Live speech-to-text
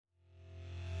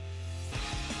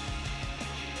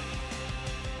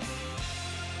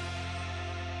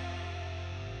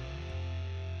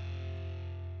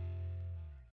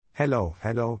Hello,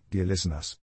 dear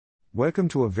listeners. Welcome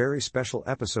to a very special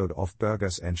episode of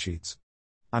Burgers and Sheets.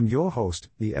 I'm your host,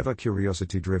 the ever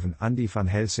curiosity-driven Andy van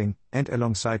Helsing, and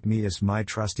alongside me is my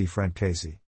trusty friend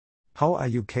Casey. How are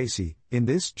you, Casey, in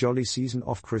this jolly season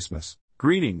of Christmas?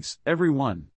 Greetings,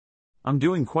 everyone. I'm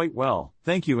doing quite well,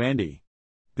 thank you, Andy.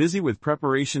 Busy with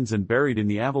preparations and buried in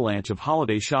the avalanche of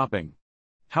holiday shopping.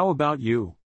 How about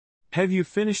you? Have you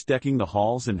finished decking the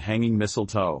halls and hanging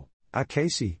mistletoe?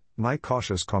 Casey, my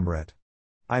cautious comrade.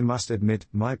 I must admit,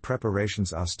 my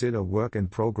preparations are still a work in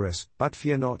progress, but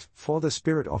fear not, for the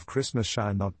spirit of Christmas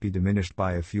shall not be diminished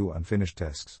by a few unfinished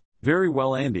tasks. Very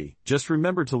well, Andy. Just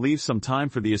remember to leave some time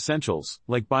for the essentials,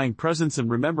 like buying presents and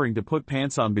remembering to put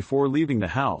pants on before leaving the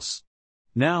house.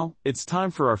 Now, it's time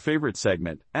for our favorite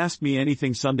segment, Ask Me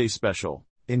Anything Sunday Special.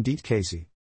 Indeed, Casey.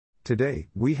 Today,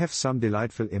 we have some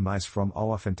delightful emails from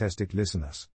our fantastic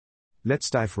listeners. Let's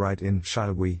dive right in,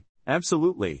 shall we?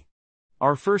 Absolutely.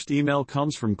 Our first email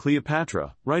comes from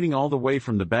Cleopatra, writing all the way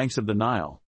from the banks of the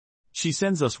Nile. She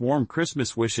sends us warm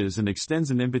Christmas wishes and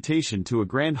extends an invitation to a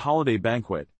grand holiday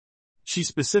banquet. She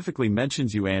specifically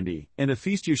mentions you, Andy, and a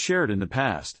feast you shared in the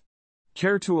past.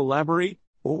 Care to elaborate?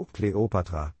 Oh,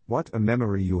 Cleopatra, what a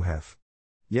memory you have.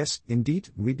 Yes, indeed,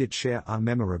 we did share our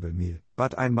memorable meal,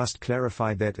 but I must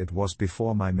clarify that it was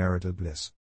before my marital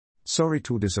bliss. Sorry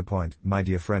to disappoint, my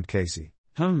dear friend Casey.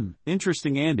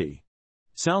 Interesting, Andy.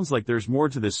 Sounds like there's more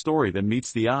to this story than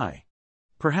meets the eye.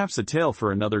 Perhaps a tale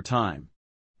for another time.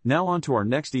 Now on to our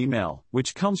next email,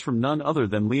 which comes from none other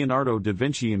than Leonardo da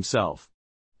Vinci himself.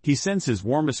 He sends his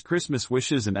warmest Christmas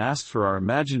wishes and asks for our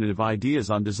imaginative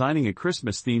ideas on designing a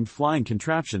Christmas-themed flying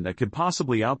contraption that could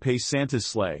possibly outpace Santa's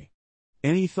sleigh.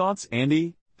 Any thoughts,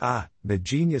 Andy? The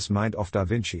genius mind of Da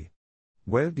Vinci.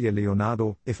 Well, dear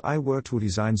Leonardo, if I were to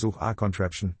design such a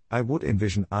contraption, I would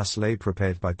envision a sleigh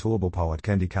propelled by turbo-powered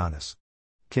candy canes.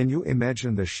 Can you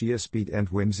imagine the sheer speed and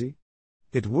whimsy?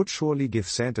 It would surely give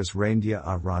Santa's reindeer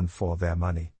a run for their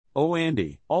money. Oh,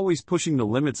 Andy, always pushing the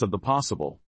limits of the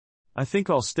possible. I think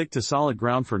I'll stick to solid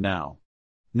ground for now.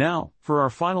 Now, for our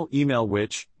final email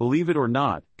which, believe it or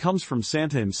not, comes from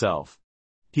Santa himself.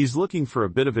 He's looking for a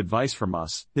bit of advice from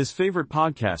us, his favorite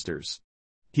podcasters.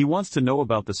 He wants to know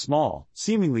about the small,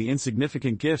 seemingly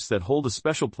insignificant gifts that hold a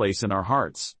special place in our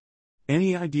hearts.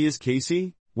 Any ideas,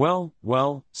 Casey?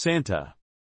 Well, Santa.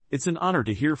 It's an honor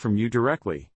to hear from you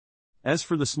directly. As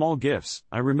for the small gifts,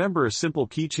 I remember a simple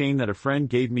keychain that a friend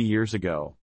gave me years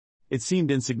ago. It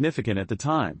seemed insignificant at the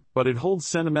time, but it holds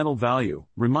sentimental value,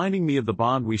 reminding me of the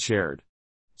bond we shared.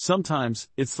 Sometimes,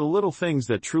 it's the little things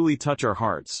that truly touch our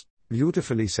hearts.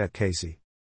 Beautifully said, Casey.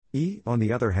 On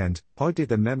the other hand, pointed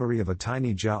the memory of a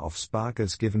tiny jar of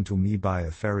sparkles given to me by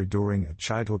a fairy during a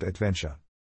childhood adventure.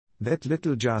 That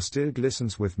little jar still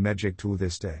glistens with magic to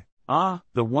this day.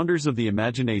 The wonders of the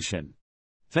imagination.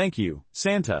 Thank you,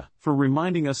 Santa, for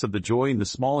reminding us of the joy in the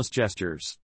smallest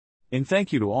gestures. And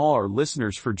thank you to all our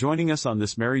listeners for joining us on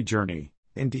this merry journey.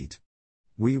 Indeed.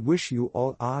 We wish you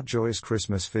all a joyous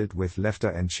Christmas filled with laughter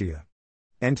and cheer.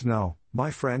 And now,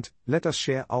 my friend, let us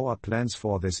share our plans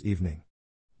for this evening.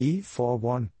 For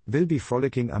one, will be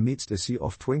frolicking amidst a sea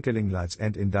of twinkling lights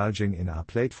and indulging in a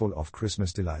plateful of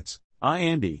Christmas delights.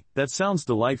 Andy, that sounds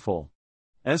delightful.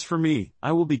 As for me,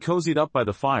 I will be cozied up by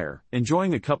the fire,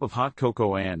 enjoying a cup of hot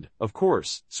cocoa and, of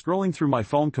course, scrolling through my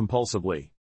phone compulsively.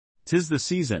 'Tis the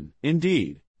season,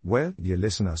 indeed. Well, dear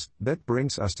listeners, that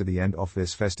brings us to the end of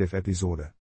this festive episode.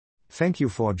 Thank you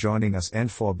for joining us and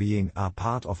for being a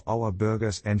part of our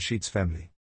Burgers and Sheets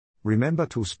family. Remember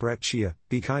to spread cheer,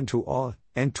 be kind to all,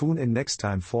 and tune in next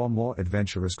time for more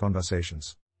adventurous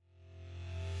conversations.